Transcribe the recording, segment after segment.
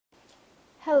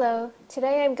Hello,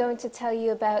 today I'm going to tell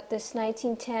you about this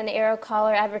 1910 Arrow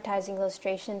Collar advertising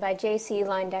illustration by J.C.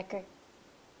 Leyendecker.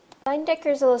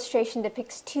 Leyendecker's illustration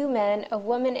depicts two men, a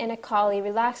woman and a collie,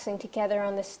 relaxing together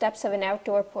on the steps of an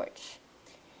outdoor porch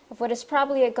of what is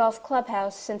probably a golf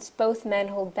clubhouse, since both men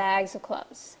hold bags of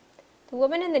clubs. The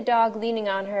woman and the dog leaning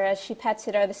on her as she pets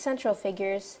it are the central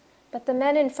figures, but the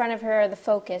men in front of her are the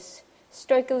focus,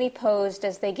 stoically posed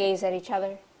as they gaze at each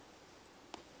other.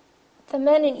 The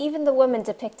men and even the woman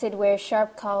depicted wear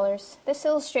sharp collars. This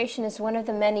illustration is one of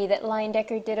the many that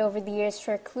Leyendecker did over the years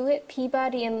for Cluett,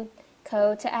 Peabody &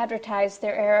 Co. to advertise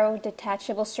their Arrow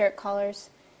detachable shirt collars.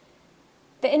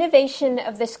 The innovation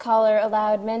of this collar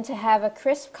allowed men to have a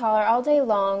crisp collar all day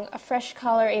long, a fresh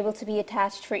collar able to be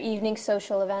attached for evening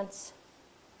social events.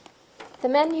 The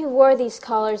men who wore these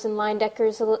collars in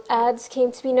Leyendecker's ads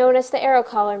came to be known as the Arrow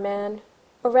Collar Man,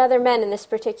 or rather men in this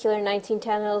particular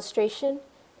 1910 illustration.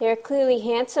 They are clearly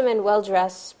handsome and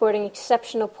well-dressed, sporting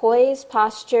exceptional poise,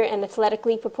 posture, and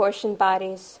athletically proportioned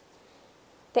bodies.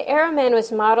 The Arrow Man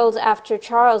was modeled after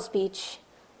Charles Beach,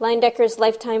 Leyendecker's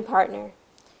lifetime partner.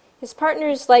 His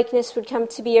partner's likeness would come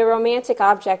to be a romantic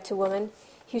object to women,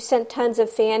 who sent tons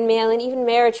of fan mail and even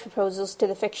marriage proposals to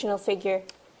the fictional figure.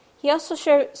 He also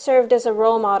served as a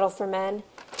role model for men,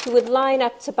 who would line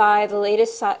up to buy the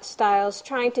latest styles,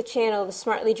 trying to channel the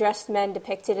smartly dressed men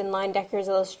depicted in Leyendecker's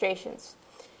illustrations.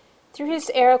 Through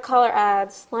his Arrow Collar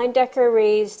ads, Leyendecker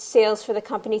raised sales for the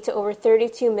company to over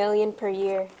 $32 million per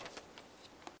year.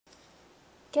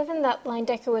 Given that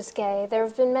Leyendecker was gay, there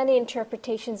have been many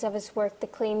interpretations of his work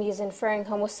that claim he is inferring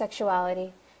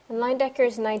homosexuality, and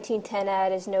Leyendecker's 1910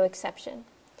 ad is no exception.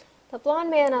 The blond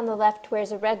man on the left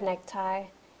wears a red necktie,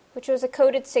 which was a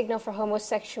coded signal for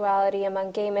homosexuality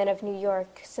among gay men of New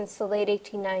York since the late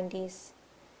 1890s.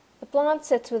 The blond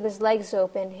sits with his legs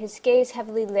open, his gaze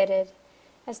heavily lidded,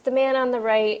 as the man on the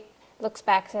right looks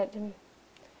back at him.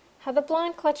 How the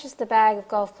blonde clutches the bag of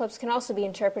golf clubs can also be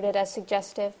interpreted as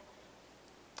suggestive.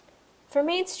 For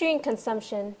mainstream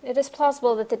consumption, it is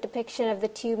plausible that the depiction of the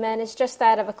two men is just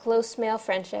that of a close male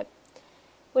friendship,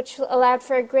 which allowed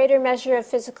for a greater measure of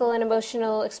physical and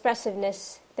emotional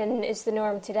expressiveness than is the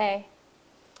norm today.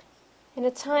 In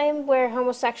a time where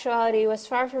homosexuality was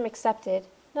far from accepted,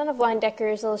 none of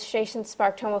Leyendecker's illustrations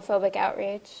sparked homophobic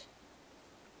outrage.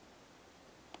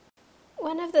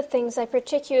 One of the things I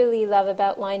particularly love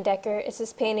about Leyendecker is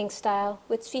his painting style,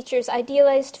 which features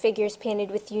idealized figures painted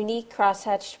with unique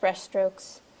cross-hatched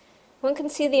brushstrokes. One can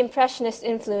see the Impressionist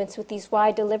influence with these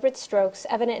wide, deliberate strokes,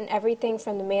 evident in everything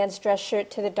from the man's dress shirt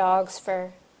to the dog's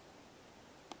fur.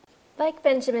 Like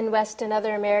Benjamin West and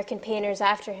other American painters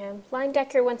after him,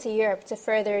 Leyendecker went to Europe to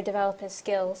further develop his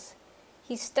skills.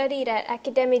 He studied at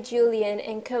Académie Julian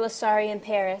and Colasari in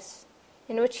Paris,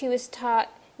 in which he was taught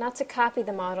not to copy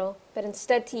the model, but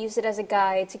instead to use it as a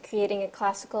guide to creating a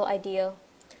classical ideal.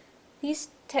 These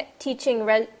teaching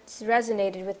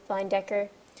resonated with Leyendecker,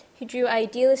 who drew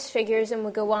idealist figures and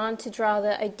would go on to draw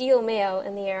the ideal male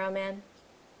in the Arrow Man.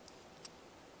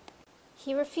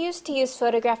 He refused to use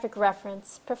photographic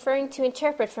reference, preferring to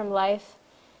interpret from life,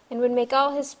 and would make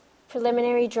all his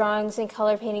preliminary drawings and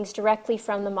color paintings directly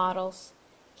from the models.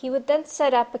 He would then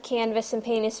set up a canvas and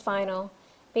paint his final,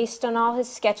 based on all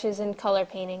his sketches and color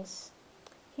paintings.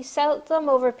 He seldom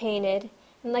overpainted,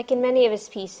 and like in many of his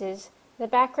pieces, the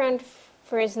background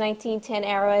for his 1910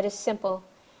 Arrow ad is simple,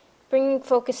 bringing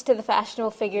focus to the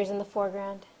fashionable figures in the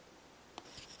foreground.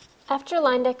 After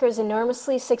Leyendecker's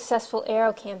enormously successful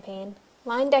Arrow campaign,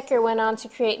 Leyendecker went on to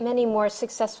create many more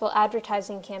successful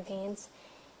advertising campaigns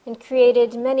and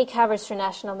created many covers for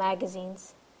national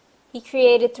magazines. He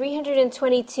created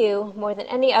 322, more than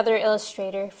any other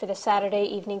illustrator, for the Saturday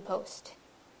Evening Post.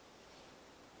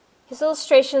 His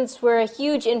illustrations were a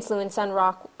huge influence on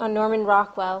Norman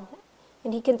Rockwell,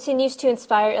 and he continues to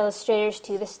inspire illustrators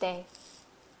to this day.